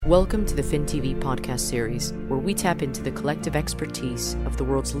Welcome to the FinTV podcast series, where we tap into the collective expertise of the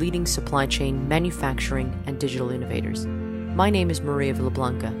world's leading supply chain, manufacturing, and digital innovators. My name is Maria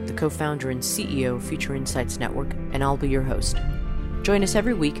Villablanca, the co-founder and CEO of Future Insights Network, and I'll be your host. Join us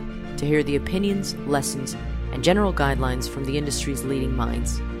every week to hear the opinions, lessons, and general guidelines from the industry's leading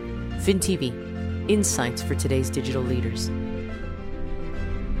minds. FinTV, insights for today's digital leaders.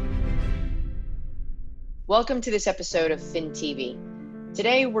 Welcome to this episode of FinTV.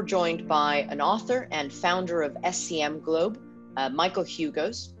 Today, we're joined by an author and founder of SCM Globe, Michael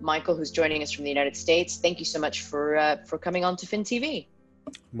Hugos. Michael, who's joining us from the United States. Thank you so much for coming on to FinTV.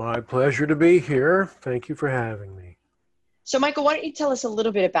 My pleasure to be here. Thank you for having me. So, Michael, why don't you tell us a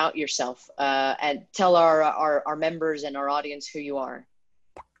little bit about yourself and tell our members and our audience who you are?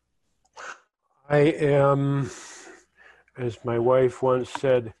 I am, as my wife once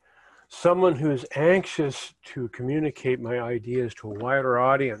said, someone who's anxious to communicate my ideas to a wider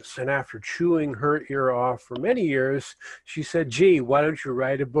audience. And after chewing her ear off for many years, she said, gee, why don't you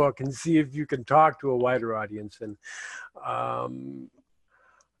write a book and see if you can talk to a wider audience? And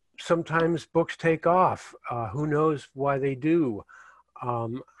sometimes books take off. Who knows why they do?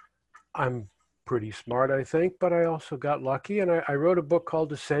 I'm pretty smart, I think, but I also got lucky. And I wrote a book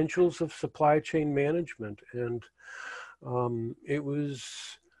called Essentials of Supply Chain Management. And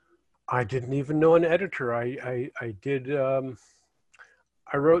I didn't even know an editor. I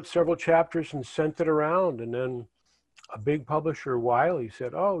wrote several chapters and sent it around, and then a big publisher, Wiley,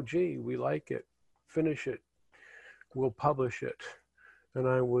 said, oh, gee, we like it. Finish it. We'll publish it. And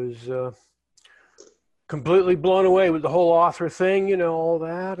I was completely blown away with the whole author thing, you know, all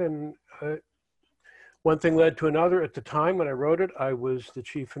that. And one thing led to another. At the time when I wrote it, I was the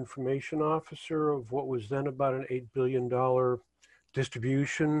chief information officer of what was then about an $8 billion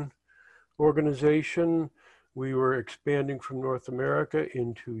distribution organization. We were expanding from North America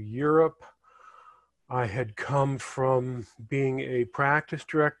into Europe. I had come from being a practice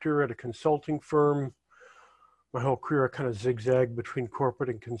director at a consulting firm. My whole career kind of zigzagged between corporate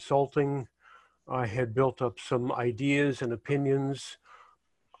and consulting. I had built up some ideas and opinions.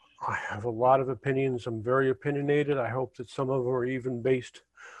 I have a lot of opinions. I'm very opinionated. I hope that some of them are even based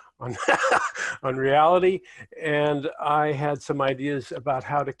on, on reality. And I had some ideas about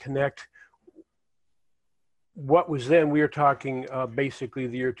how to connect what was then, we are talking basically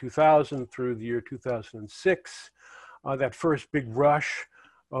the year 2000 through the year 2006, that first big rush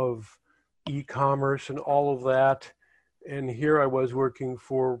of e-commerce and all of that. And here I was working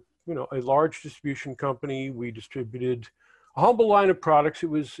for, you know, a large distribution company. We distributed a humble line of products. It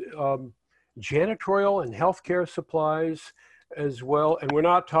was janitorial and healthcare supplies as well. And we're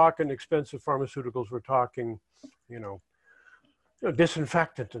not talking expensive pharmaceuticals. We're talking,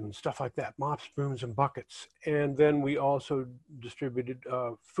 disinfectant and stuff like that, mops, brooms, and buckets. And then we also distributed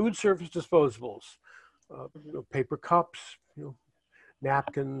food service disposables, paper cups,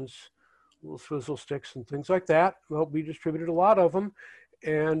 napkins, little swizzle sticks and things like that. Well, we distributed a lot of them,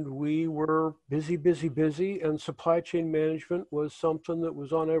 and we were busy, and supply chain management was something that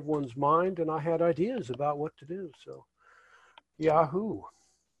was on everyone's mind, and I had ideas about what to do, so yahoo.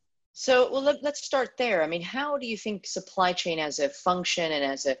 So, well, let's start there. I mean, how do you think supply chain as a function and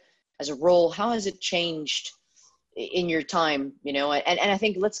as a role, how has it changed in your time, And I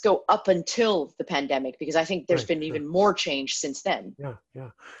think let's go up until the pandemic, because I think there's been even more change since then. Yeah.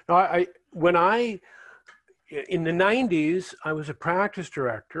 No, in the 90s, I was a practice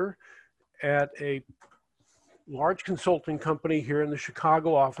director at a large consulting company here in the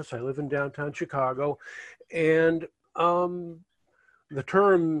Chicago office. I live in downtown Chicago. And the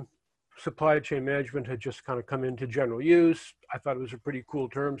term supply chain management had just kind of come into general use. I thought it was a pretty cool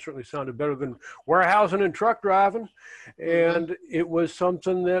term, certainly sounded better than warehousing and truck driving. And it was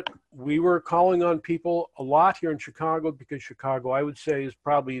something that we were calling on people a lot here in Chicago, because Chicago, I would say, is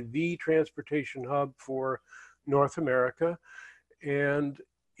probably the transportation hub for North America. And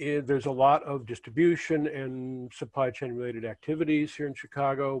there's a lot of distribution and supply chain related activities here in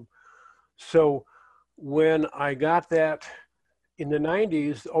Chicago. So when I got that, in the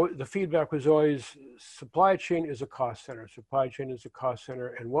 90s, the feedback was always, supply chain is a cost center. Supply chain is a cost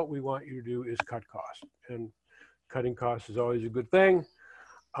center, and what we want you to do is cut costs. And cutting costs is always a good thing.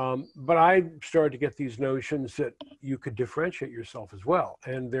 But I started to get these notions that you could differentiate yourself as well.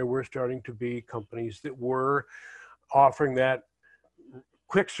 And there were starting to be companies that were offering that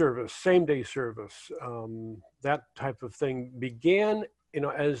quick service, same-day service. That type of thing began,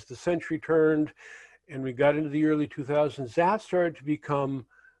 as the century turned, and we got into the early 2000s, that started to become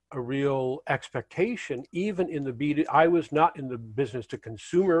a real expectation, even in the B2B. I was not in the business to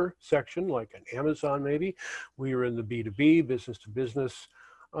consumer section, like an Amazon maybe. We were in the B2B, business to business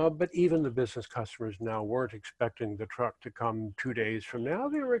But even the business customers now weren't expecting the truck to come 2 days from now.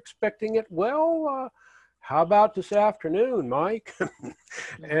 They were expecting it, well, how about this afternoon, Mike?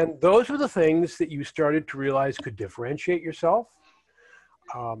 And those were the things that you started to realize could differentiate yourself.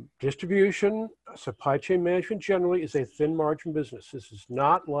 Distribution, supply chain management generally is a thin margin business. This is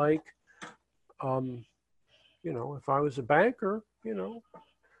not like, if I was a banker,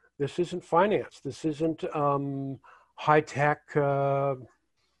 this isn't finance. This isn't high tech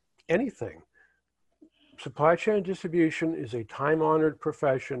anything. Supply chain distribution is a time-honored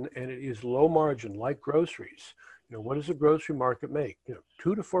profession, and it is low margin, like groceries. What does a grocery market make?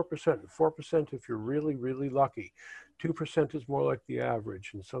 2 to 4%, 4% if you're really, really lucky. 2% is more like the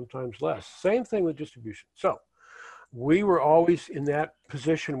average, and sometimes less. Same thing with distribution. So we were always in that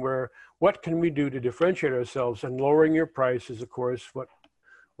position where, what can we do to differentiate ourselves? And lowering your price is, of course, what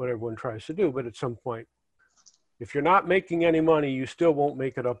everyone tries to do. But at some point, if you're not making any money, you still won't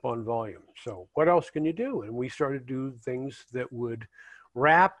make it up on volume. So what else can you do? And we started to do things that would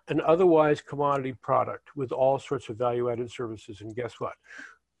wrap an otherwise commodity product with all sorts of value-added services. And guess what?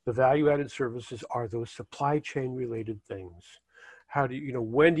 The value-added services are those supply chain related things. How do you,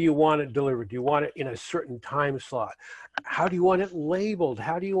 when do you want it delivered? Do you want it in a certain time slot? How do you want it labeled?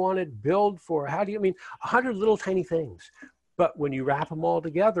 How do you want it billed for? 100 little tiny things. But when you wrap them all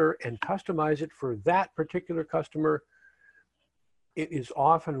together and customize it for that particular customer, it is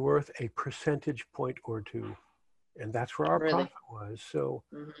often worth a percentage point or two. And that's where our profit was. So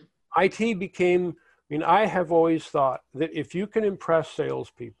IT became, I have always thought that if you can impress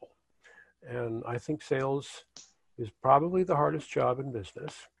salespeople, and I think sales is probably the hardest job in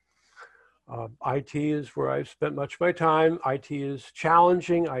business. IT is where I've spent much of my time. IT is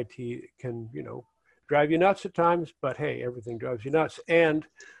challenging. IT can, drive you nuts at times, but hey, everything drives you nuts. And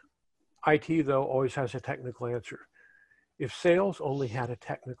IT, though, always has a technical answer. If sales only had a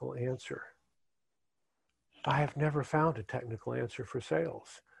technical answer, I have never found a technical answer for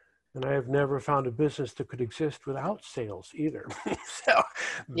sales. And I have never found a business that could exist without sales either. So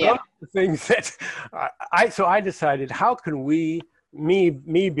those are the things that I decided, how can me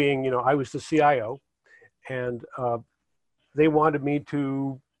being, I was the CIO, and they wanted me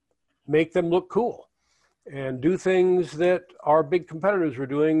to make them look cool and do things that our big competitors were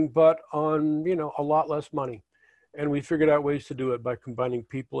doing, but on, a lot less money. And we figured out ways to do it by combining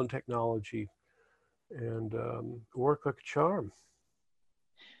people and technology, and work like a charm.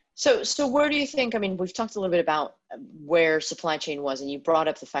 So where do you think, we've talked a little bit about where supply chain was, and you brought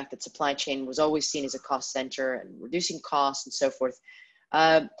up the fact that supply chain was always seen as a cost center and reducing costs and so forth.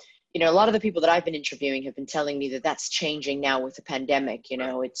 A lot of the people that I've been interviewing have been telling me that that's changing now with the pandemic.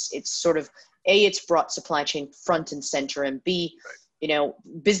 It's sort of, A, it's brought supply chain front and center, and B,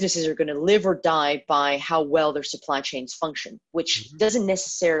 businesses are going to live or die by how well their supply chains function, which doesn't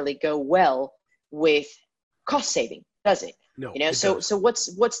necessarily go well with cost saving, does it? No. So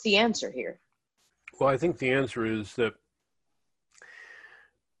what's the answer here? Well, I think the answer is that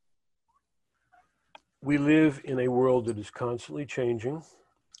we live in a world that is constantly changing.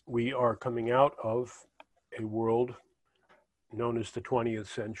 We are coming out of a world known as the 20th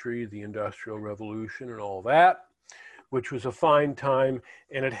century, the Industrial Revolution and all that, which was a fine time,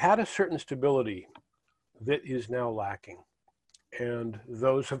 and it had a certain stability that is now lacking. And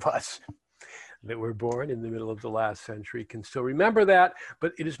those of us that were born in the middle of the last century can still remember that,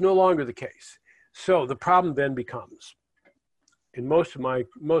 but it is no longer the case. So the problem then becomes, in most of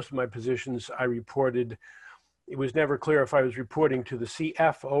my positions, I reported, it was never clear if I was reporting to the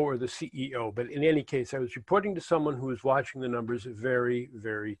CFO or the CEO, but in any case, I was reporting to someone who was watching the numbers very,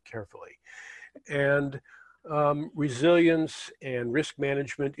 very carefully. And resilience and risk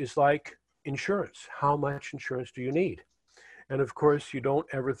management is like insurance. How much insurance do you need? And of course, you don't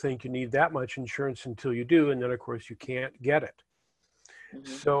ever think you need that much insurance until you do, and then of course you can't get it.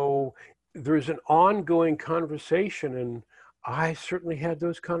 So there's an ongoing conversation, and I certainly had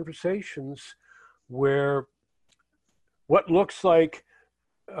those conversations where what looks like,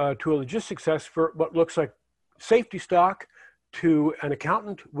 to a logistics expert, what looks like safety stock to an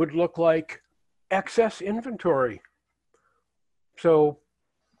accountant would look like excess inventory. So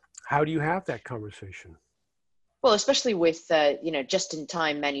how do you have that conversation? Well, especially with,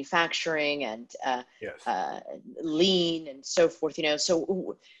 just-in-time manufacturing and lean and so forth,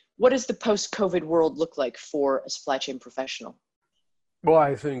 so what does the post-COVID world look like for a supply chain professional? Well,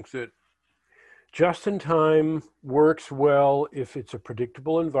 I think that just-in-time works well if it's a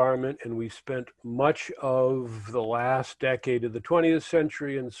predictable environment, and we spent much of the last decade of the 20th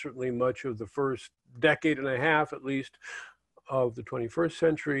century, and certainly much of the first decade and a half, at least, of the 21st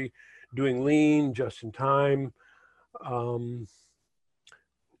century, doing lean, just-in-time.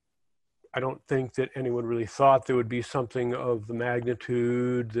 I don't think that anyone really thought there would be something of the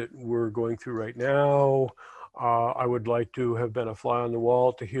magnitude that we're going through right now. I would like to have been a fly on the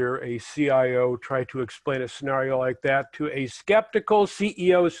wall to hear a CIO try to explain a scenario like that to a skeptical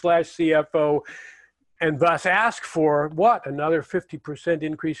CEO/CFO, and thus ask for what? Another 50%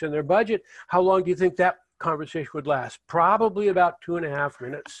 increase in their budget. How long do you think that conversation would last? Probably about 2.5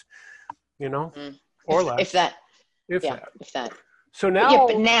 minutes, or less. If that. If Yeah, that. if that. So now,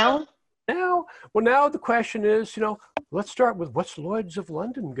 but now, now the question is, let's start with what's Lloyd's of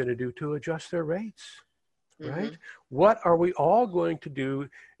London going to do to adjust their rates, right? What are we all going to do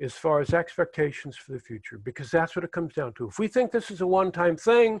as far as expectations for the future? Because that's what it comes down to. If we think this is a one-time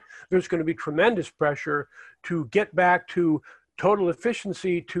thing, there's going to be tremendous pressure to get back to total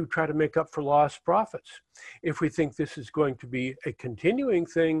efficiency to try to make up for lost profits. If we think this is going to be a continuing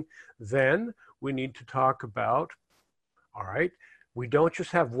thing, then we need to talk about, all right, we don't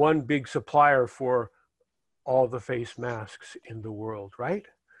just have one big supplier for all the face masks in the world, right?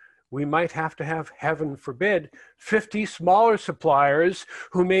 We might have to have, heaven forbid, 50 smaller suppliers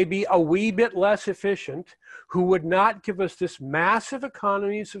who may be a wee bit less efficient, who would not give us this massive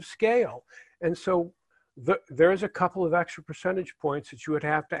economies of scale. And so there's a couple of extra percentage points that you would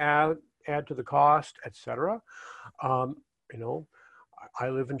have to add to the cost, et cetera. I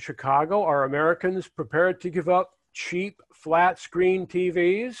live in Chicago. Are Americans prepared to give up cheap flat screen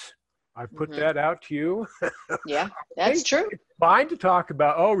TVs? I put that out to you. Yeah, that's true. It's fine to talk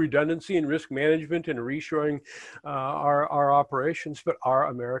about, redundancy and risk management and reshoring our operations, but are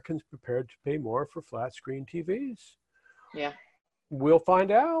Americans prepared to pay more for flat screen TVs? Yeah. We'll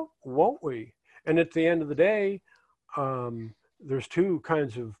find out, won't we? And at the end of the day, there's two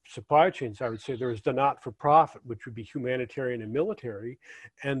kinds of supply chains. I would say there's the not-for-profit, which would be humanitarian and military.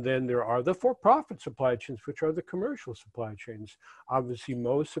 And then there are the for-profit supply chains, which are the commercial supply chains. Obviously,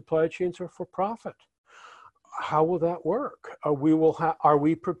 most supply chains are for-profit. How will that work? Are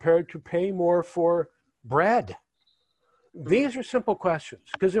we prepared to pay more for bread? These are simple questions,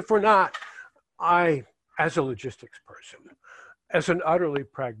 because if we're not, as a logistics person, as an utterly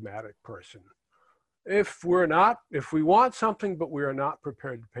pragmatic person, if we want something, but we are not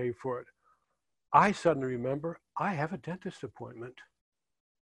prepared to pay for it, I suddenly remember I have a dentist appointment.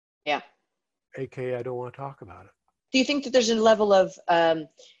 Yeah. AKA, I don't want to talk about it. Do you think that there's a level of,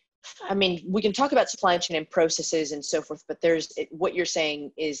 we can talk about supply chain and processes and so forth, but what you're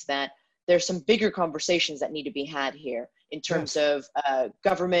saying is that there's some bigger conversations that need to be had here in terms of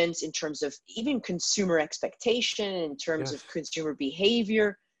governments, in terms of even consumer expectation, in terms of consumer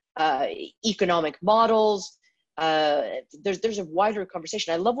behavior, economic models. There's a wider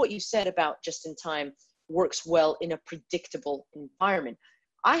conversation. I love what you said about just-in-time works well in a predictable environment.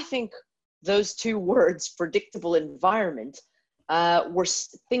 I think those two words, predictable environment, were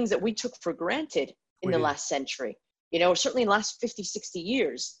things that we took for granted in the last century. Certainly in the last 50, 60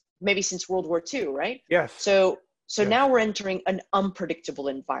 years, maybe since World War II, right? Yes. So now we're entering an unpredictable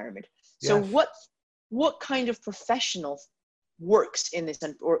environment. So what kind of professional works in this,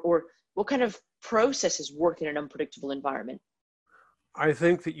 or what kind of processes work in an unpredictable environment? I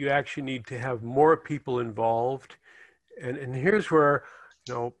think that you actually need to have more people involved. And here's where,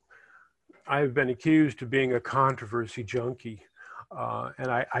 I've been accused of being a controversy junkie.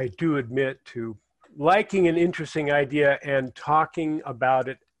 And I do admit to liking an interesting idea and talking about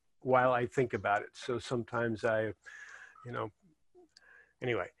it while I think about it. So sometimes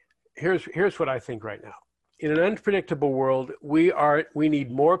anyway, here's what I think right now. In an unpredictable world, we need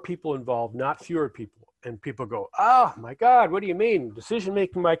more people involved, not fewer people. And people go, oh my God, what do you mean?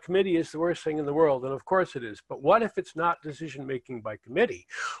 Decision-making by committee is the worst thing in the world. And of course it is. But what if it's not decision-making by committee?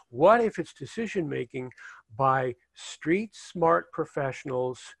 What if it's decision-making by street-smart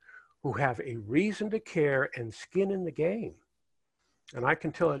professionals who have a reason to care and skin in the game? And I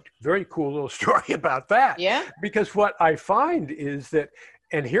can tell a very cool little story about that. Yeah. Because what I find is that,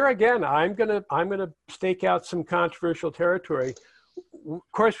 and here again, I'm gonna stake out some controversial territory. Of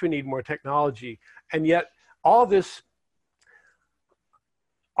course, we need more technology, and yet all of this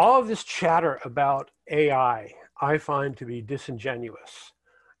chatter about AI, I find to be disingenuous,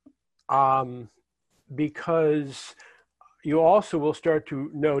 because you also will start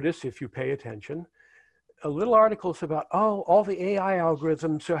to notice, if you pay attention, little articles about, oh, all the AI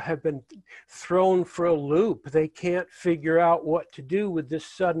algorithms have been thrown for a loop. They can't figure out what to do with this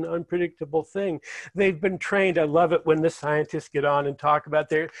sudden, unpredictable thing. They've been trained. I love it when the scientists get on and talk about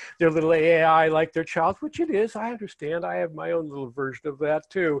their little AI like their child, which it is. I understand. I have my own little version of that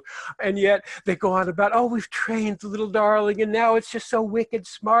too. And yet they go on about, oh, we've trained the little darling, and now it's just so wicked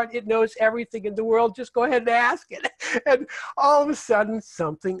smart. It knows everything in the world. Just go ahead and ask it. And all of a sudden,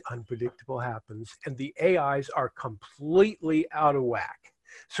 something unpredictable happens, and the AIs are completely out of whack.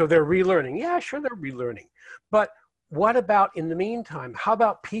 So they're relearning. Yeah, sure, they're relearning. But what about in the meantime? How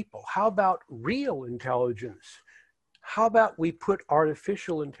about people? How about real intelligence? How about we put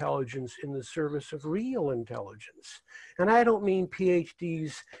artificial intelligence in the service of real intelligence? And I don't mean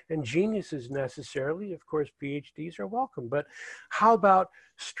PhDs and geniuses necessarily. Of course, PhDs are welcome. But how about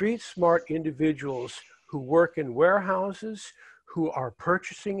street smart individuals who work in warehouses, who are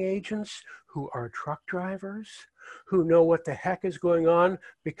purchasing agents, who are truck drivers, who know what the heck is going on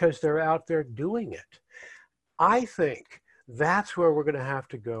because they're out there doing it? I think that's where we're going to have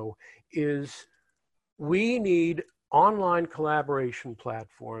to go, is we need online collaboration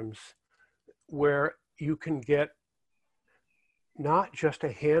platforms where you can get not just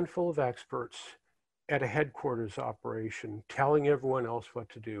a handful of experts at a headquarters operation telling everyone else what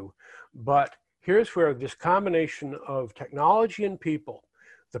to do, but here's where this combination of technology and people,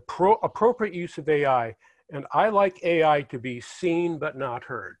 the appropriate use of AI, and I like AI to be seen but not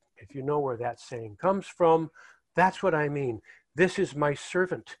heard. If you know where that saying comes from, that's what I mean. This is my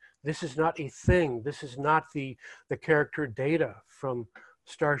servant. This is not a thing. This is not the character Data from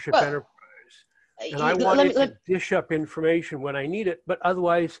Starship Enterprise. And I want it to dish up information when I need it, but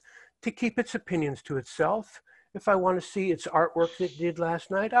otherwise to keep its opinions to itself. If I want to see its artwork that it did last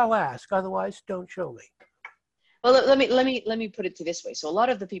night, I'll ask. Otherwise, don't show me. Well, let me put it to this way. So a lot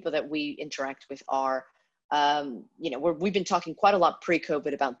of the people that we interact with are, we've been talking quite a lot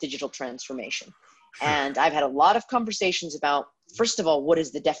pre-COVID about digital transformation. And I've had a lot of conversations about, first of all, what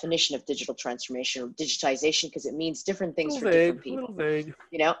is the definition of digital transformation or digitization? Because it means different things for different people. Little vague.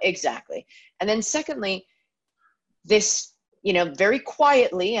 Exactly. And then secondly, this, very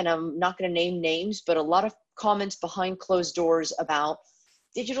quietly, and I'm not going to name names, but a lot of comments behind closed doors about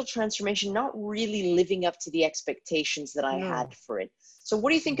digital transformation not really living up to the expectations that I had for it. So what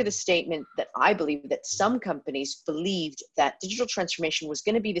do you think of the statement that I believe that some companies believed that digital transformation was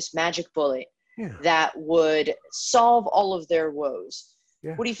going to be this magic bullet that would solve all of their woes?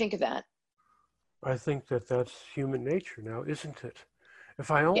 Yeah. What do you think of that? I think that that's human nature now, isn't it? If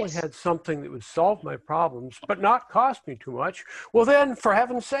I only had something that would solve my problems, but not cost me too much, well then, for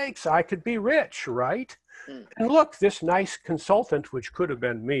heaven's sakes, I could be rich, right? And look, this nice consultant, which could have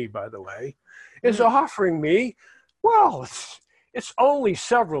been me, by the way, is offering me, well, it's only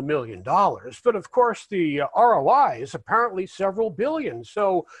several $1 million, but of course the ROI is apparently several billion,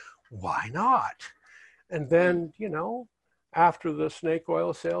 so why not? And then, after the snake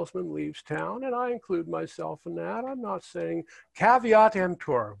oil salesman leaves town, and I include myself in that, I'm not saying caveat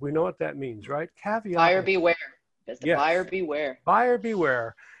emptor. We know what that means, right? Caveat. Buyer beware. That's the buyer beware. Buyer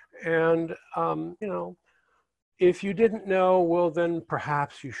beware. And, if you didn't know, well, then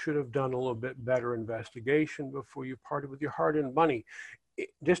perhaps you should have done a little bit better investigation before you parted with your hard-earned money.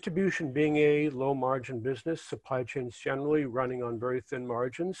 Distribution being a low margin business, supply chains generally running on very thin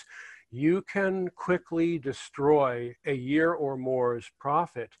margins, you can quickly destroy a year or more's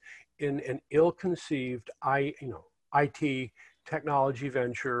profit in an ill-conceived IT technology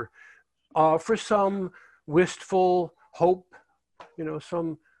venture for some wistful hope,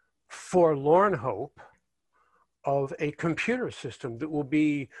 some forlorn hope of a computer system that will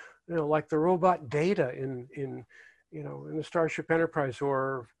be, like the robot Data in the Starship Enterprise,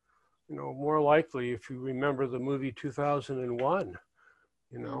 or, more likely, if you remember the movie 2001,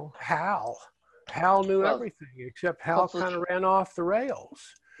 Hal knew everything, except Hal kind of ran off the rails.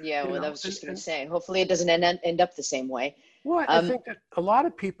 Yeah, well, I was just going to say, hopefully it doesn't end up the same way. Well, I think that a lot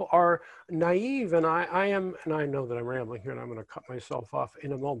of people are naive, and I am, and I know that I'm rambling here, and I'm going to cut myself off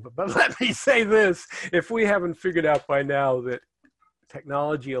in a moment, but let me say this. If we haven't figured out by now that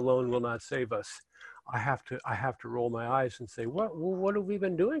technology alone will not save us, I have to roll my eyes and say, what have we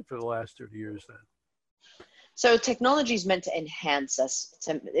been doing for the last 30 years then? So technology is meant to enhance us.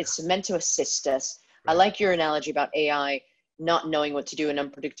 It's meant to assist us. Right. I like your analogy about AI not knowing what to do in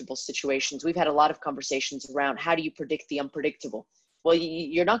unpredictable situations. We've had a lot of conversations around how do you predict the unpredictable? Well,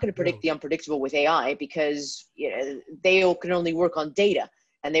 you're not going to predict the unpredictable with AI because they can only work on data,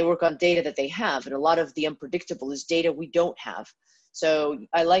 and they work on data that they have. And a lot of the unpredictable is data we don't have. So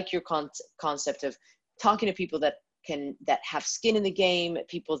I like your concept of talking to people that that have skin in the game,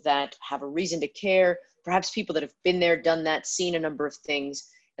 people that have a reason to care, perhaps people that have been there, done that, seen a number of things.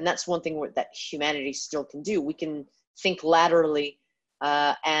 And that's one thing that humanity still can do. We can think laterally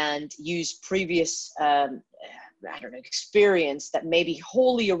and use previous, experience that may be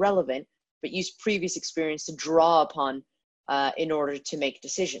wholly irrelevant, but use previous experience to draw upon in order to make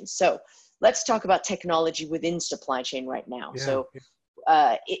decisions. So let's talk about technology within supply chain right now. Yeah. So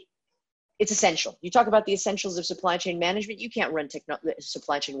it's essential. You talk about the essentials of supply chain management. You can't run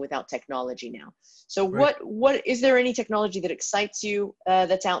supply chain without technology now. So right. what is there any technology that excites you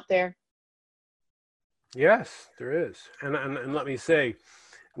that's out there? Yes, there is. And let me say,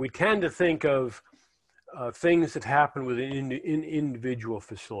 we tend to think of things that happen within individual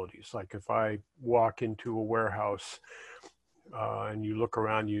facilities. Like if I walk into a warehouse and you look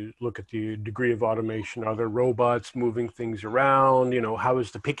around, you look at the degree of automation. Are there robots moving things around? How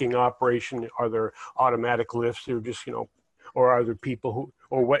is the picking operation? Are there automatic lifts or just, or are there people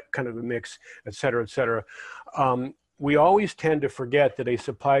or what kind of a mix, et cetera, et cetera. We always tend to forget that a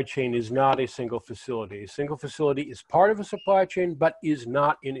supply chain is not a single facility. A single facility is part of a supply chain, but is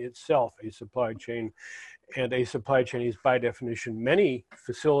not in itself a supply chain. And a supply chain is by definition many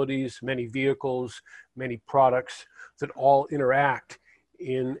facilities, many vehicles, many products that all interact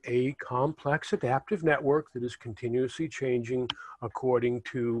in a complex adaptive network that is continuously changing according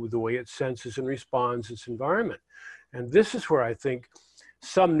to the way it senses and responds its environment. And this is where I think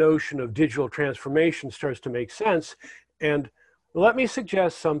some notion of digital transformation starts to make sense. And let me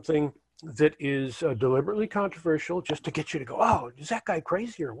suggest something that is deliberately controversial just to get you to go, oh, is that guy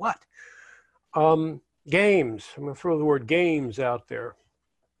crazy or what? Games. I'm going to throw the word games out there.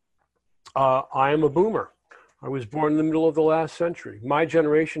 I am a boomer. I was born in the middle of the last century. My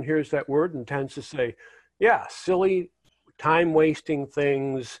generation hears that word and tends to say, yeah, silly, time-wasting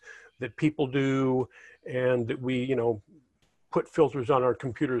things that people do and that we, put filters on our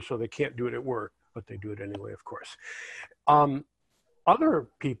computers so they can't do it at work, but they do it anyway, of course. Other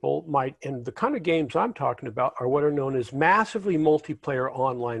people might, and the kind of games I'm talking about are what are known as massively multiplayer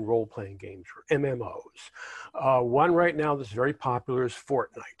online role-playing games, or MMOs. One right now that's very popular is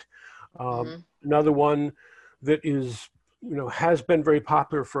Fortnite. Another one that is, has been very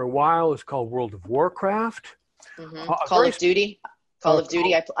popular for a while is called World of Warcraft. Call of Duty. Call of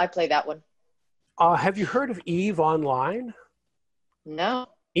Duty. I play that one. Have you heard of EVE Online? No.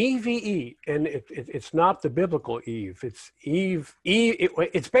 EVE, and it's not the biblical Eve. It's Eve.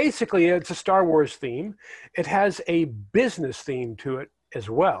 It's basically, it's a Star Wars theme. It has a business theme to it as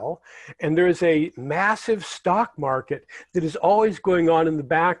well. And there's a massive stock market that is always going on in the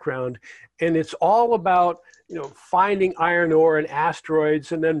background. And it's all about, finding iron ore and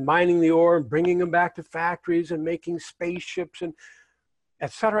asteroids and then mining the ore and bringing them back to factories and making spaceships and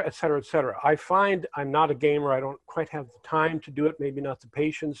et cetera, et cetera, et cetera. I find I'm not a gamer. I don't quite have the time to do it, maybe not the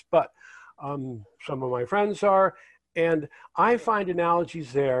patience, but some of my friends are. And I find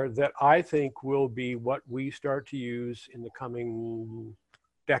analogies there that I think will be what we start to use in the coming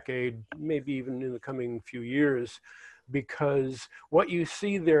decade, maybe even in the coming few years, because what you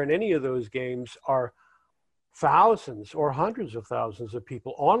see there in any of those games are thousands or hundreds of thousands of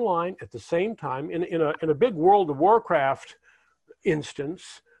people online at the same time. In a big World of Warcraft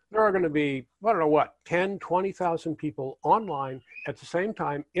instance, there are going to be, 10, 20,000 people online at the same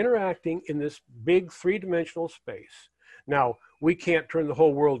time interacting in this big three-dimensional space. Now, we can't turn the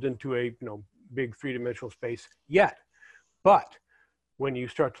whole world into a big three-dimensional space yet, but when you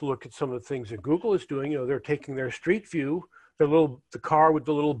start to look at some of the things that Google is doing, they're taking their street view, the car with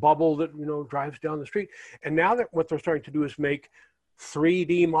the little bubble that drives down the street, and now that what they're starting to do is make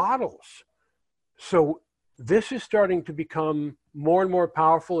 3D models. So this is starting to become more and more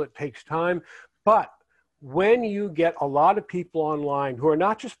powerful. It takes time. But when you get a lot of people online who are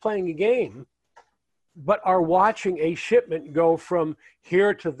not just playing a game, but are watching a shipment go from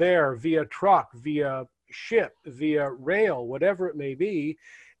here to there via truck, via ship, via rail, whatever it may be,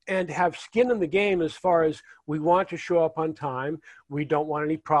 and have skin in the game as far as we want to show up on time, we don't want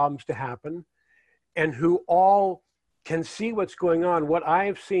any problems to happen, and who all can see what's going on. What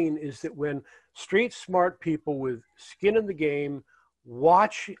I've seen is that when street smart people with skin in the game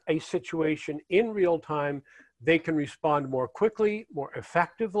watch a situation in real time, they can respond more quickly, more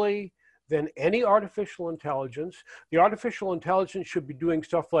effectively than any artificial intelligence. The artificial intelligence should be doing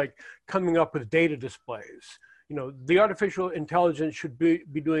stuff like coming up with data displays. The artificial intelligence should be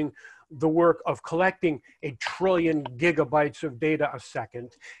doing the work of collecting 1 trillion gigabytes of data a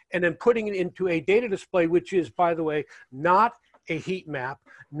second and then putting it into a data display, which is, by the way, not a heat map,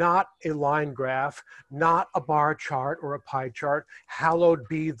 not a line graph, not a bar chart or a pie chart. Hallowed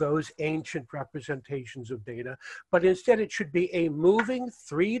be those ancient representations of data, but instead it should be a moving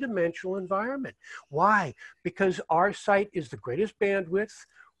three-dimensional environment. Why? Because our site is the greatest bandwidth.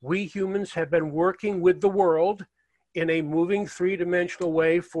 We humans have been working with the world in a moving three-dimensional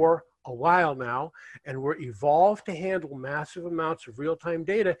way for a while now, and we're evolved to handle massive amounts of real-time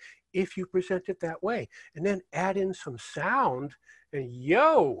data if you present it that way. And then add in some sound, and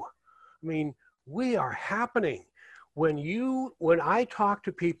yo, I mean, we are happening. When I talk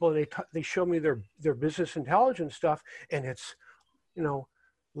to people and they show me their business intelligence stuff, and it's, you know,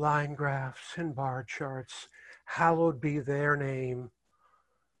 line graphs and bar charts, hallowed be their name.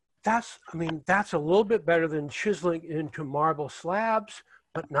 That's a little bit better than chiseling into marble slabs,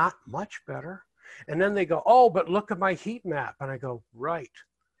 but not much better. And then they go, oh, but look at my heat map. And I go, right.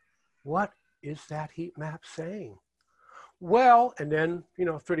 What is that heat map saying? Well, and then,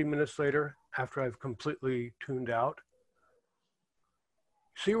 30 minutes later, after I've completely tuned out,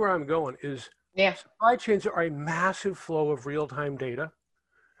 see where I'm going is supply chains are a massive flow of real-time data.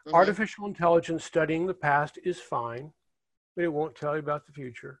 Mm-hmm. Artificial intelligence studying the past is fine, but it won't tell you about the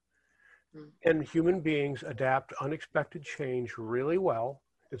future. And human beings adapt to unexpected change really well.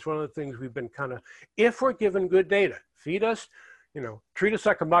 It's one of the things we've been if we're given good data, feed us, treat us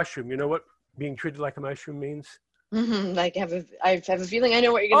like a mushroom. You know what being treated like a mushroom means? Mm-hmm. I have a feeling I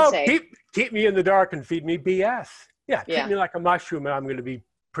know what you're going to say. Keep me in the dark and feed me BS. Yeah, treat me like a mushroom and I'm going to be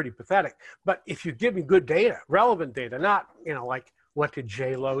pretty pathetic. But if you give me good data, relevant data, not, like what did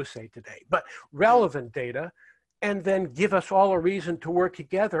J-Lo say today, but relevant data, and then give us all a reason to work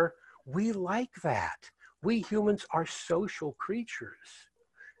together, we like that. We humans are social creatures.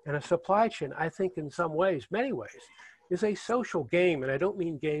 And a supply chain, I think in some ways, many ways, is a social game. And I don't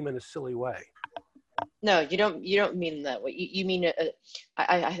mean game in a silly way. No, you don't mean that way. You mean,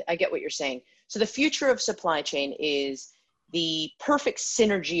 I get what you're saying. So the future of supply chain is the perfect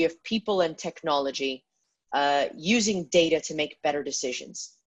synergy of people and technology using data to make better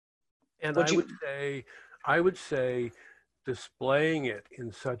decisions. And I would say displaying it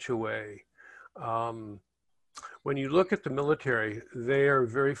in such a way. When you look at the military, they are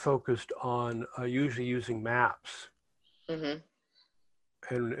very focused on usually using maps. Mm-hmm.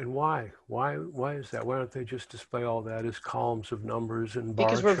 And why? Why is that? Why don't they just display all that as columns of numbers and bar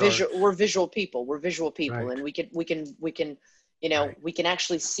charts? Because we're visual people. We're visual people, right. And we can right. we can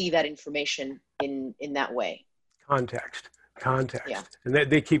actually see that information in that way. Context. Yeah. And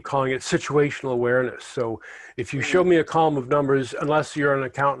they keep calling it situational awareness. So if you show me a column of numbers, unless you're an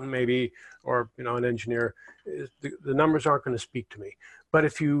accountant maybe, or an engineer, the numbers aren't going to speak to me. But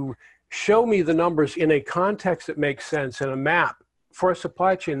if you show me the numbers in a context that makes sense and a map for a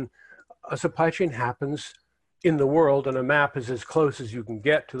supply chain happens in the world, and a map is as close as you can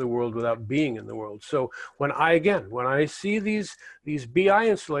get to the world without being in the world. So when I see these BI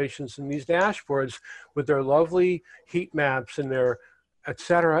installations and these dashboards with their lovely heat maps and their et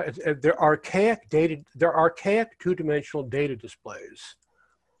cetera, they're archaic two-dimensional data displays.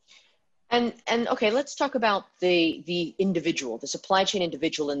 And okay, let's talk about the individual, the supply chain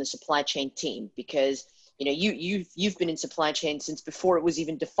individual and the supply chain team, because you've been in supply chain since before it was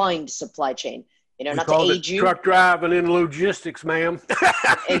even defined supply chain. Not to age you. Truck driving in logistics, ma'am.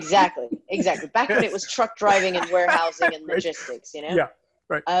 Exactly. Back when it was truck driving and warehousing and logistics, Yeah,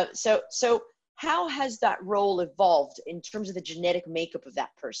 right. So how has that role evolved in terms of the genetic makeup of that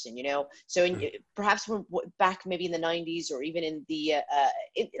person? So perhaps back maybe in the 90s or even in the,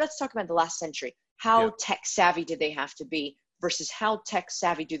 let's talk about the last century. How tech savvy did they have to be versus how tech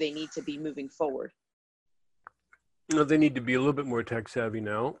savvy do they need to be moving forward? They need to be a little bit more tech savvy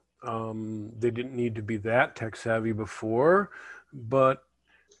now. They didn't need to be that tech savvy before, but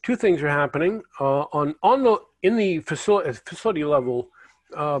two things are happening. In the facility level,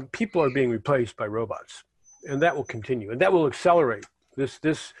 people are being replaced by robots, and that will continue, and that will accelerate. This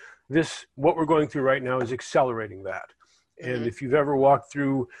what we're going through right now is accelerating that. And mm-hmm. if you've ever walked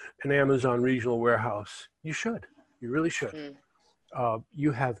through an Amazon regional warehouse, you really should.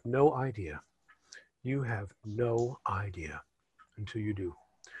 You have no idea. You have no idea until you do.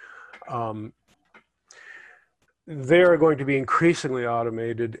 They're going to be increasingly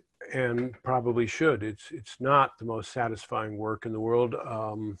automated, and probably should. It's not the most satisfying work in the world.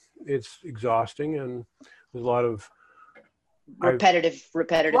 It's exhausting, and there's a lot of repetitive work,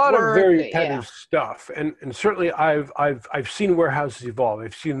 very repetitive stuff. And certainly I've seen warehouses evolve.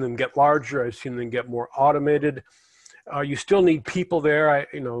 I've seen them get larger. I've seen them get more automated. You still need people there.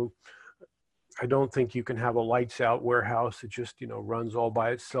 I don't think you can have a lights out warehouse that just, runs all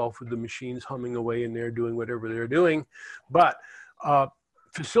by itself with the machines humming away in there doing whatever they're doing. But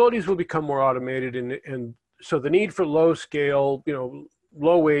facilities will become more automated, and so the need for low scale,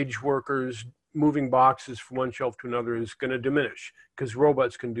 low wage workers moving boxes from one shelf to another is going to diminish because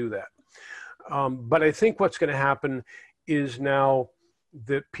robots can do that. But I think what's going to happen is now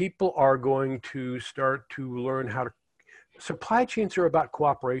that people are going to start to learn how to, supply chains are about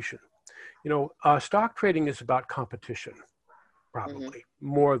cooperation. Stock trading is about competition, probably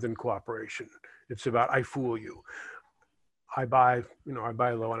more than cooperation. It's about, I fool you. I buy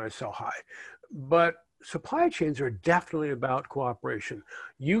low and I sell high. But supply chains are definitely about cooperation.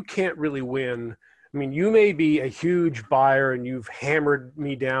 You can't really win. I mean, you may be a huge buyer and you've hammered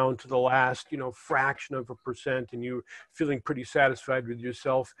me down to the last, fraction of a percent, and you're feeling pretty satisfied with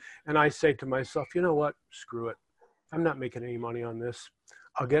yourself. And I say to myself, you know what? Screw it. I'm not making any money on this.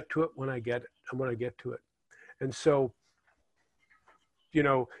 I'll get to it when I get to it. And so,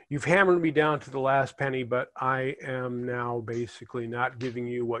 you've hammered me down to the last penny, but I am now basically not giving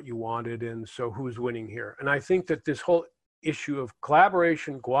you what you wanted. And so who's winning here? And I think that this whole issue of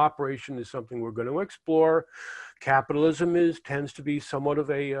collaboration, cooperation is something we're going to explore. Capitalism tends to be somewhat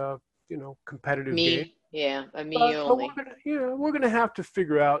of a, competitive game. Yeah, a me only. We're going to have to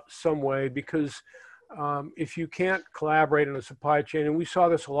figure out some way, because if you can't collaborate in a supply chain, and we saw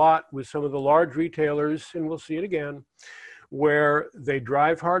this a lot with some of the large retailers, and we'll see it again, where they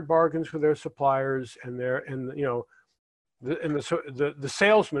drive hard bargains with their suppliers, and the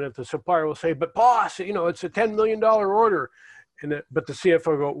salesman at the supplier will say, "But boss, it's a $10 million order," but the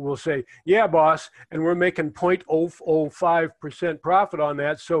CFO will say, "Yeah, boss, and we're making 0.005% profit on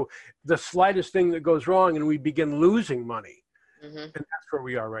that. So the slightest thing that goes wrong, and we begin losing money." And that's where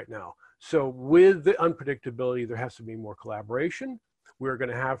we are right now. So with the unpredictability, there has to be more collaboration. We're going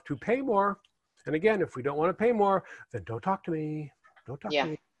to have to pay more. And again, if we don't want to pay more, then don't talk to me. Don't talk to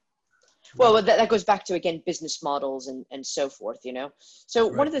me. Well, that goes back to, again, business models and so forth, So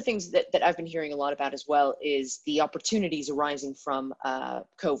Right. One of the things that I've been hearing a lot about as well is the opportunities arising from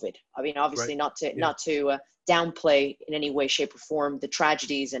COVID. I mean, obviously not to downplay in any way, shape or form the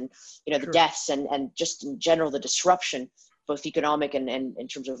tragedies and, the deaths and just in general, the disruption, both economic and in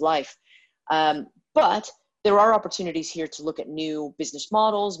terms of life. But there are opportunities here to look at new business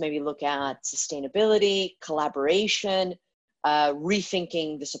models, maybe look at sustainability, collaboration,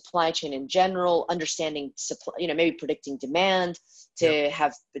 rethinking the supply chain in general, understanding supply, maybe predicting demand to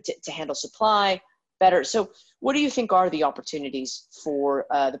handle supply better. So what do you think are the opportunities for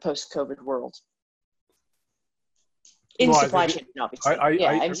the post-COVID world? In supply chain, obviously.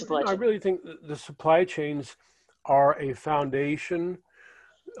 In supply chain. I really think the supply chains are a foundation.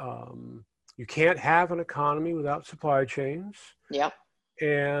 You can't have an economy without supply chains. Yeah.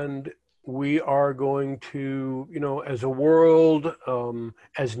 And we are going to, as a world,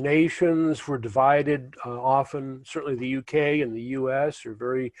 as nations, we're divided often. Certainly the UK and the US are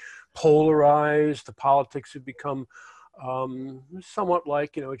very polarized. The politics have become somewhat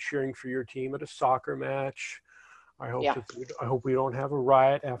like, cheering for your team at a soccer match. I hope we don't have a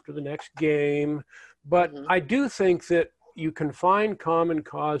riot after the next game. But I do think that you can find common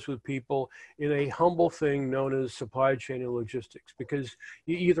cause with people in a humble thing known as supply chain and logistics, because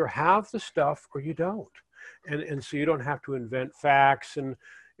you either have the stuff or you don't. And so you don't have to invent facts and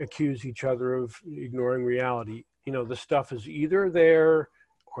accuse each other of ignoring reality. The stuff is either there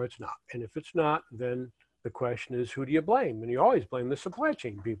or it's not. And if it's not, then the question is, who do you blame? And you always blame the supply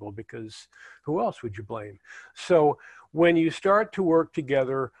chain people, because who else would you blame? So when you start to work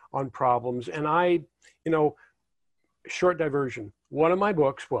together on problems, and short diversion, one of my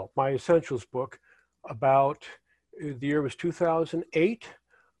books, my Essentials book, about the year was 2008,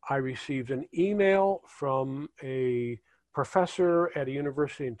 I received an email from a professor at a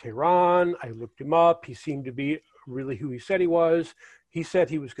university in Tehran. I looked him up. He seemed to be really who he said he was. He said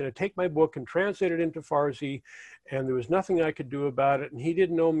he was going to take my book and translate it into Farsi, and there was nothing I could do about it. And he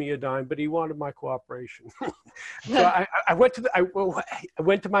didn't owe me a dime, but he wanted my cooperation. So I went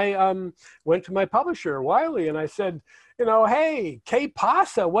to my publisher, Wiley, and I said, hey, que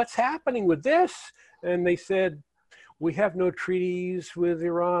pasa? What's happening with this? And they said, we have no treaties with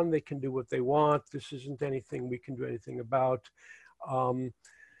Iran. They can do what they want. This isn't anything we can do anything about.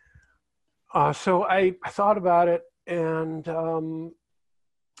 So I thought about it, and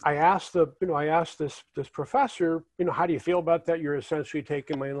I asked this professor, how do you feel about that? You're essentially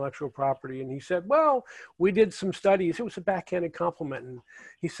taking my intellectual property. And he said, well, we did some studies. It was a backhanded compliment. And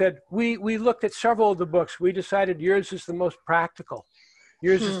he said, we looked at several of the books. We decided yours is the most practical.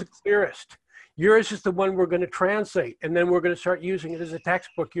 Yours is the clearest. Yours is the one we're going to translate, and then we're going to start using it as a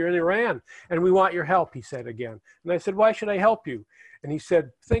textbook. You're in Iran, and we want your help, he said again. And I said, why should I help you? And he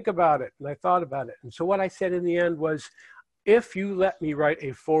said, think about it. And I thought about it. And so what I said in the end was, if you let me write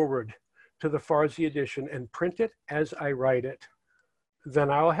a foreword to the Farsi edition and print it as I write it, then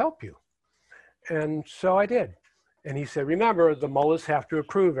I'll help you. And so I did. And he said, remember, the mullahs have to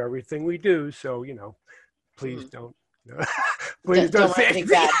approve everything we do. So, please don't, please don't say anything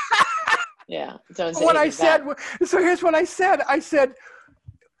bad. Yeah. Don't say what I said, bad. So here's what I said. I said,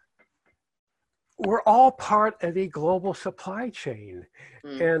 we're all part of a global supply chain.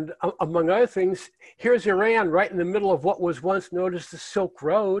 And among other things, here's Iran right in the middle of what was once known as the Silk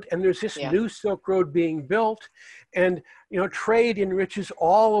Road. And there's this new Silk Road being built. And, trade enriches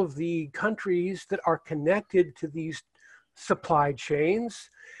all of the countries that are connected to these supply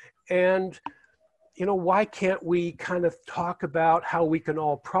chains. And, why can't we kind of talk about how we can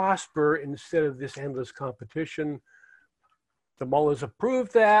all prosper instead of this endless competition? The mullahs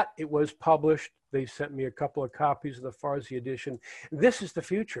approved that. It was published. They sent me a couple of copies of the Farsi edition. This is the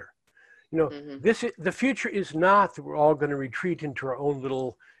future. The future is not that we're all going to retreat into our own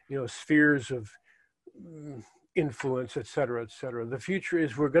little, spheres of influence, et cetera, et cetera. The future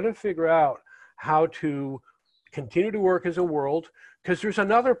is we're going to figure out how to continue to work as a world, because there's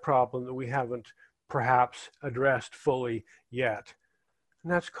another problem that we haven't perhaps addressed fully yet,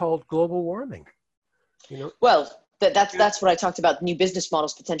 and that's called global warming. Well, that's what I talked about, new business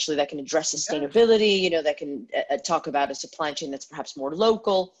models potentially that can address sustainability, that can talk about a supply chain that's perhaps more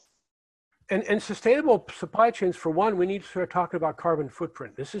local. And sustainable supply chains, for one, we need to start talking about carbon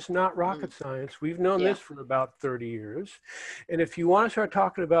footprint. This is not rocket science. We've known this for about 30 years. And if you want to start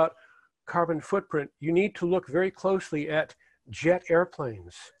talking about carbon footprint, you need to look very closely at jet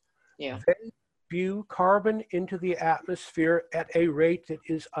airplanes. Yeah. They spew carbon into the atmosphere at a rate that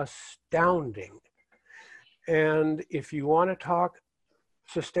is astounding. And if you want to talk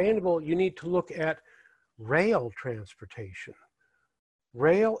sustainable, you need to look at rail transportation.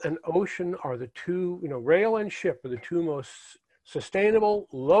 Rail and ocean are the two, rail and ship are the two most sustainable,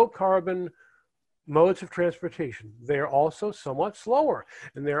 low carbon modes of transportation. They're also somewhat slower,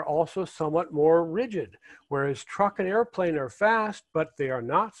 and they're also somewhat more rigid, whereas truck and airplane are fast, but they are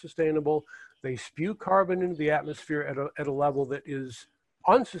not sustainable. They spew carbon into the atmosphere at a level that is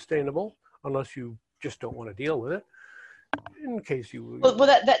unsustainable, unless you just don't want to deal with it. In case you well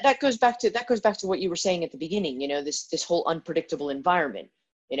that goes back to what you were saying at the beginning, this whole unpredictable environment,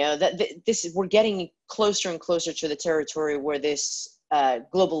 we're getting closer and closer to the territory where this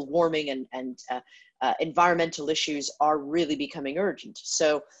global warming and environmental issues are really becoming urgent.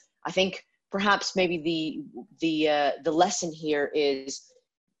 So I think perhaps maybe the lesson here is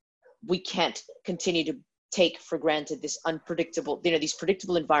we can't continue to take for granted this unpredictable, these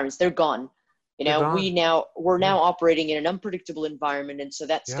predictable environments. They're gone. We're now operating in an unpredictable environment, and so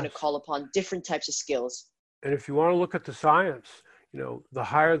that's going to call upon different types of skills. And if you want to look at the science, the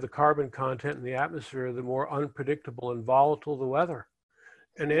higher the carbon content in the atmosphere, the more unpredictable and volatile the weather.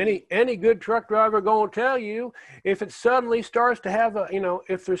 And any good truck driver going to tell you, if it suddenly starts to have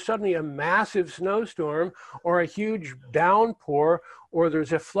if there's suddenly a massive snowstorm or a huge downpour, or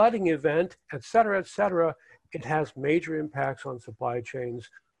there's a flooding event, et cetera, it has major impacts on supply chains.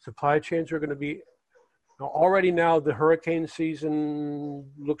 Supply chains are going to be, already now the hurricane season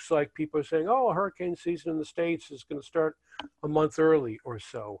looks like people are saying, hurricane season in the States is going to start a month early or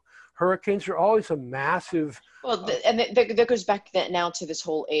so. Hurricanes are always a massive... Well, and that goes back now to this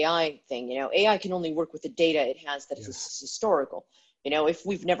whole AI thing. AI can only work with the data it has that is historical. If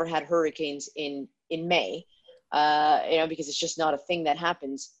we've never had hurricanes in May, because it's just not a thing that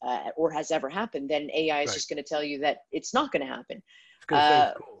happens or has ever happened, then AI is just going to tell you that it's not going to happen. It's going to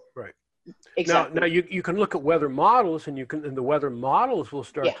say cool, right? Exactly. Now you can look at weather models, and the weather models will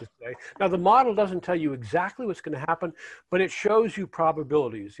start to say. Now the model doesn't tell you exactly what's going to happen, but it shows you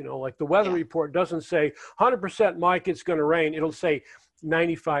probabilities. Like the weather report doesn't say 100% Mike it's going to rain. It'll say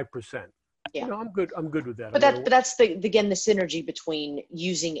 95%. Yeah, I'm good with that. But that's again the synergy between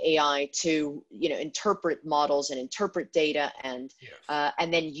using AI to interpret models and interpret data, and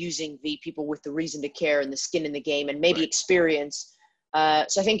then using the people with the reason to care and the skin in the game and maybe experience.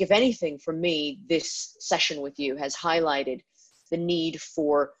 So I think if anything, for me, this session with you has highlighted the need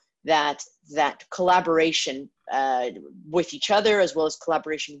for that collaboration with each other, as well as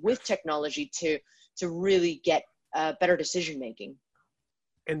collaboration with technology to really get better decision making.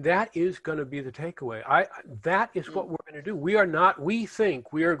 And that is going to be the takeaway. That is what we're going to do. We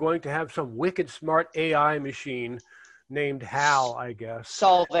think we are going to have some wicked smart AI machine named Hal, I guess.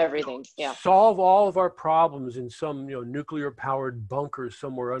 Solve everything. Yeah. Solve all of our problems in some, nuclear powered bunker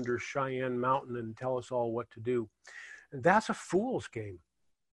somewhere under Cheyenne Mountain and tell us all what to do. And that's a fool's game.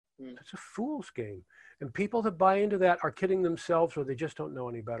 It's a fool's game. And people that buy into that are kidding themselves, or they just don't know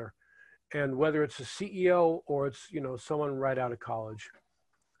any better. And whether it's a CEO or it's, someone right out of college,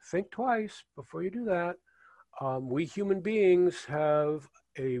 think twice before you do that. We human beings have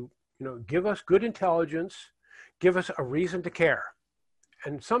give us good intelligence, give us a reason to care.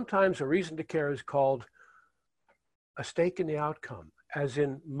 And sometimes a reason to care is called a stake in the outcome, as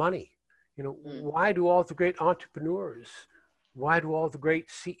in money. Why do all the great entrepreneurs, why do all the great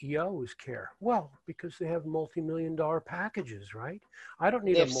CEOs care? Well, because they have multi-million-dollar packages, right? I don't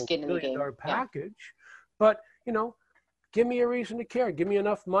need a multi-million-dollar package, but, give me a reason to care. Give me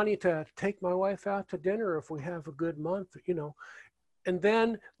enough money to take my wife out to dinner if we have a good month, and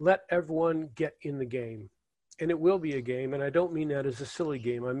then let everyone get in the game. And it will be a game, and I don't mean that as a silly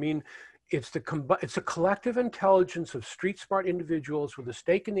game. I mean, it's a collective intelligence of street smart individuals with a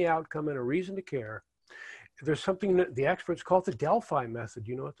stake in the outcome and a reason to care. There's something that the experts call it the Delphi method.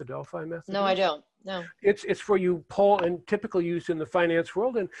 You know what the Delphi method is? No, I don't. No. It's where you poll, and typically used in the finance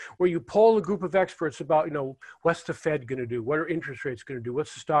world, and where you poll a group of experts about, what's the Fed going to do? What are interest rates going to do?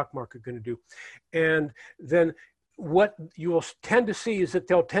 What's the stock market going to do? And then what you will tend to see is that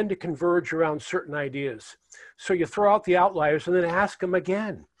they'll tend to converge around certain ideas. So you throw out the outliers and then ask them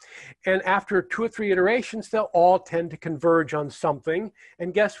again. And after 2 or 3 iterations, they'll all tend to converge on something.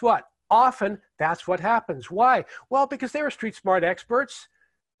 And guess what? Often that's what happens. Why? Well, because they were street smart experts.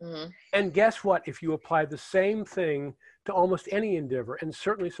 And guess what? If you apply the same thing to almost any endeavor, and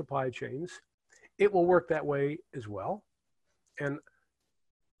certainly supply chains, it will work that way as well. And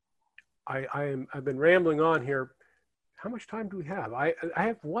I've been rambling on here. How much time do we have? I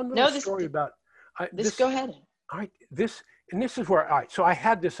have one little story about this. Go ahead. All right, this is where, all right, so I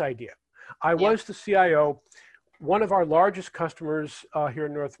had this idea. I was the CIO. One of our largest customers here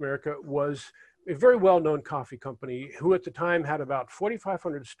in North America was a very well-known coffee company who at the time had about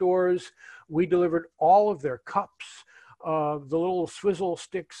 4,500 stores. We delivered all of their cups, the little swizzle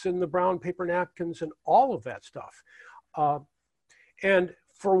sticks and the brown paper napkins and all of that stuff. And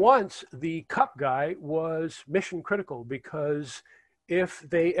for once, the cup guy was mission critical, because if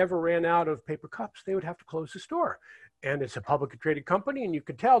they ever ran out of paper cups, they would have to close the store. And it's a publicly traded company, and you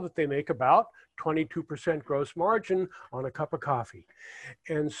could tell that they make about 22% gross margin on a cup of coffee.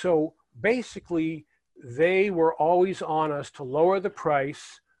 And so basically, they were always on us to lower the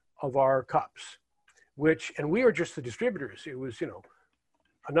price of our cups, and we were just the distributors. It was,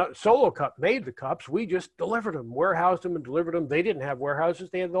 a Solo Cup made the cups. We just delivered them, warehoused them and delivered them. They didn't have warehouses.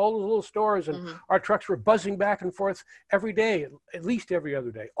 They had all the little stores, and our trucks were buzzing back and forth every day, at least every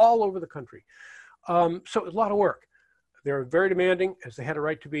other day, all over the country. So it was a lot of work. They were very demanding, as they had a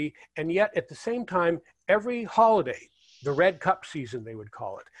right to be. And yet, at the same time, every holiday, the red cup season, they would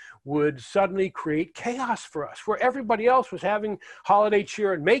call it, would suddenly create chaos for us. Where everybody else was having holiday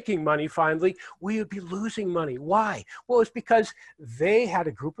cheer and making money finally, we would be losing money. Why? Well, it's because they had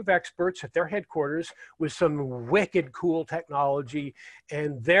a group of experts at their headquarters with some wicked cool technology.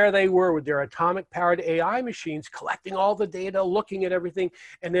 And there they were with their atomic-powered AI machines collecting all the data, looking at everything,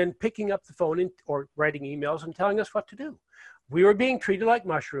 and then picking up the phone or writing emails and telling us what to do. We were being treated like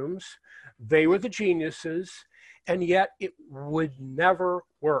mushrooms. They were the geniuses. And yet it would never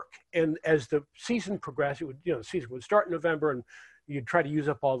work. And as the season progressed, the season would start in November, and you'd try to use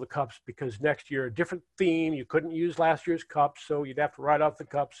up all the cups because next year, a different theme. You couldn't use last year's cups, so you'd have to write off the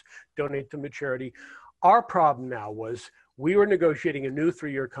cups, donate them to charity. Our problem now was we were negotiating a new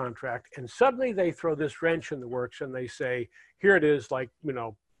 3-year contract, and suddenly they throw this wrench in the works, and they say, here it is,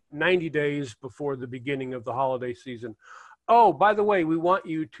 90 days before the beginning of the holiday season. Oh, by the way, we want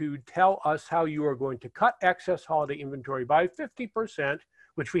you to tell us how you are going to cut excess holiday inventory by 50%,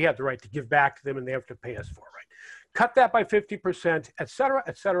 which we have the right to give back to them and they have to pay us for, right? Cut that by 50%, et cetera,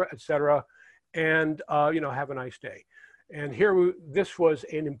 et cetera, et cetera, and, have a nice day. And this was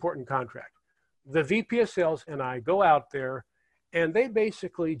an important contract. The VP of sales and I go out there, and they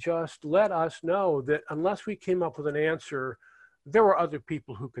basically just let us know that unless we came up with an answer, there were other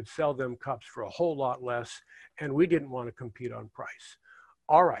people who could sell them cups for a whole lot less, and we didn't want to compete on price.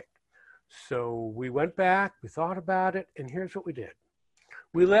 All right, so we went back, we thought about it, and here's what we did.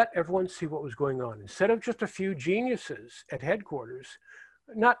 We let everyone see what was going on. Instead of just a few geniuses at headquarters,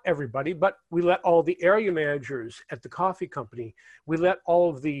 not everybody, but we let all the area managers at the coffee company, we let all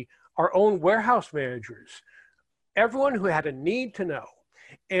of our own warehouse managers, everyone who had a need to know.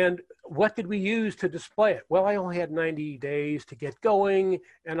 And what did we use to display it? Well, I only had 90 days to get going,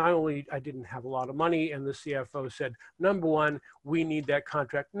 and I didn't have a lot of money. And the CFO said, number one, we need that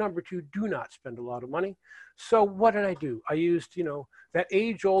contract. Number two, do not spend a lot of money. So what did I do? I used, that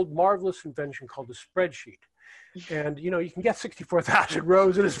age-old marvelous invention called a spreadsheet. And, you can get 64,000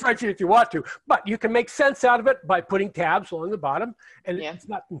 rows in a spreadsheet if you want to, but you can make sense out of it by putting tabs along the bottom, and it's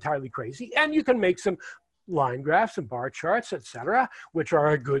not entirely crazy. And you can make some line graphs and bar charts, etc., which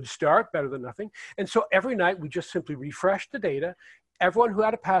are a good start, better than nothing. And so every night we just simply refreshed the data. Everyone who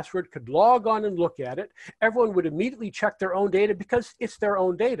had a password could log on and look at it. Everyone would immediately check their own data because it's their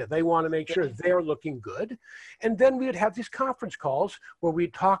own data. They want to make sure they're looking good. And then we would have these conference calls where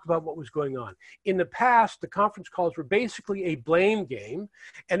we'd talk about what was going on. In the past, the conference calls were basically a blame game.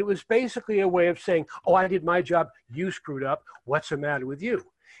 And it was basically a way of saying, oh, I did my job, you screwed up, what's the matter with you?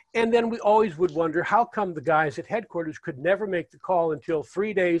 And then we always would wonder, how come the guys at headquarters could never make the call until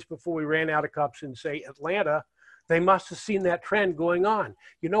 3 days before we ran out of cups in, say, Atlanta? They must have seen that trend going on.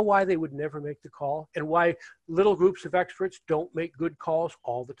 You know why they would never make the call, and why little groups of experts don't make good calls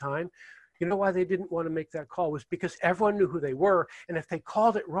all the time? You know why they didn't want to make that call was because everyone knew who they were, and if they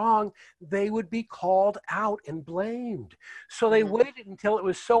called it wrong, they would be called out and blamed. So they waited until it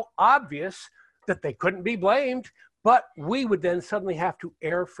was so obvious that they couldn't be blamed, but we would then suddenly have to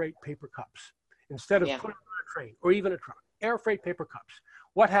air freight paper cups instead of put them on a train or even a truck. Air freight paper cups.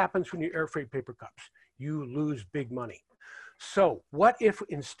 What happens when you air freight paper cups? You lose big money. So what if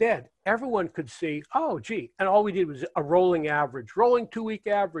instead everyone could see, oh, gee, and all we did was a rolling average, rolling 2-week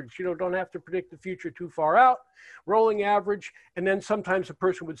average, don't have to predict the future too far out, rolling average. And then sometimes a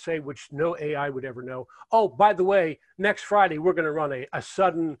person would say, which no AI would ever know, oh, by the way, next Friday, we're going to run a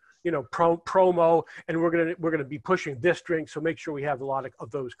sudden, promo, and we're going to be pushing this drink. So make sure we have a lot of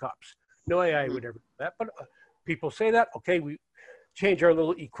those cups. No AI would ever do that, but people say that, okay, we change our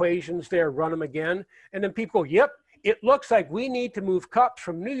little equations there, run them again. And then people go, yep, it looks like we need to move cups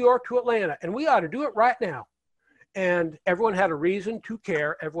from New York to Atlanta, and we ought to do it right now. And everyone had a reason to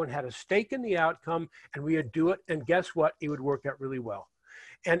care. Everyone had a stake in the outcome, and we would do it. And guess what? It would work out really well.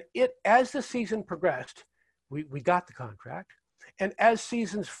 And as the season progressed, we got the contract. And as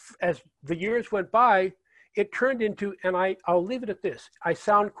the years went by, it turned into, and I'll leave it at this. I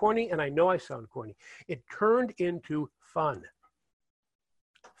sound corny, and I know I sound corny. It turned into fun.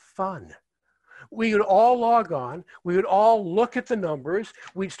 Fun. We would all log on. We would all look at the numbers.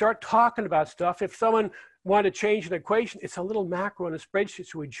 We'd start talking about stuff. If someone wanted to change an equation, it's a little macro in a spreadsheet,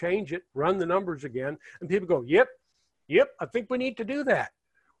 so we'd change it, run the numbers again, and people go, yep, I think we need to do that.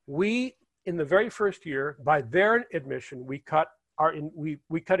 We, in the very first year, by their admission, we cut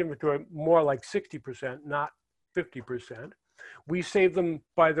inventory more like 60%, not 50%. We saved them,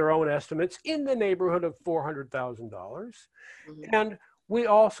 by their own estimates, in the neighborhood of $400,000. And we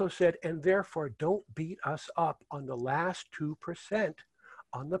also said, and therefore don't beat us up on the last 2%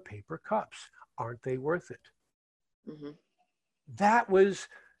 on the paper cups. Aren't they worth it? That was,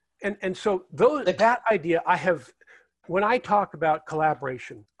 and so that idea when I talk about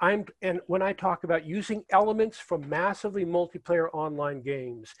collaboration, and when I talk about using elements from massively multiplayer online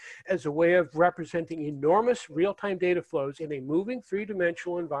games as a way of representing enormous real-time data flows in a moving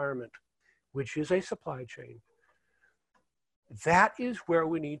 3-dimensional environment, which is a supply chain, that is where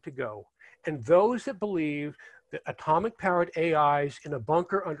we need to go. And those that believe that atomic-powered AIs in a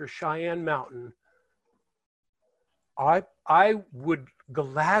bunker under Cheyenne Mountain, I would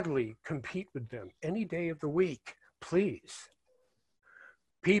gladly compete with them any day of the week, please.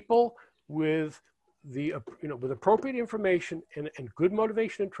 People with with appropriate information and good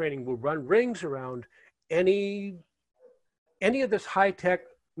motivation and training will run rings around any of this high-tech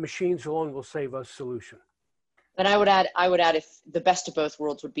machines alone will save us solution. And I would add if the best of both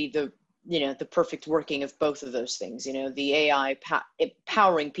worlds would be the perfect working of both of those things, the AI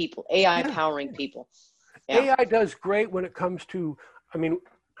powering people, powering people. Yeah. AI does great when it comes to, and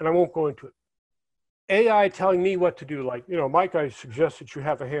I won't go into it. AI telling me what to do, like, Mike, I suggest that you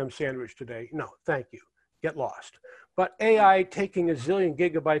have a ham sandwich today. No, thank you. Get lost. But AI taking a zillion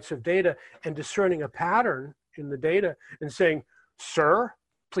gigabytes of data and discerning a pattern in the data and saying, sir,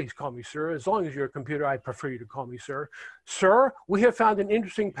 please call me sir. As long as you're a computer, I prefer you to call me sir. Sir, we have found an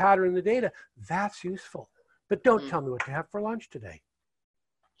interesting pattern in the data. That's useful. But don't tell me what to have for lunch today.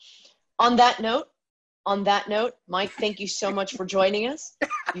 On that note, Mike, thank you so much for joining us.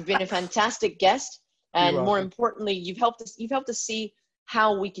 You've been a fantastic guest. And more importantly, you've helped us see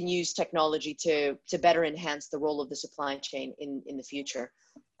how we can use technology to better enhance the role of the supply chain in the future.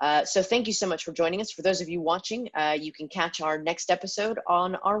 So thank you so much for joining us. For those of you watching, you can catch our next episode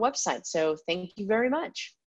on our website. So thank you very much.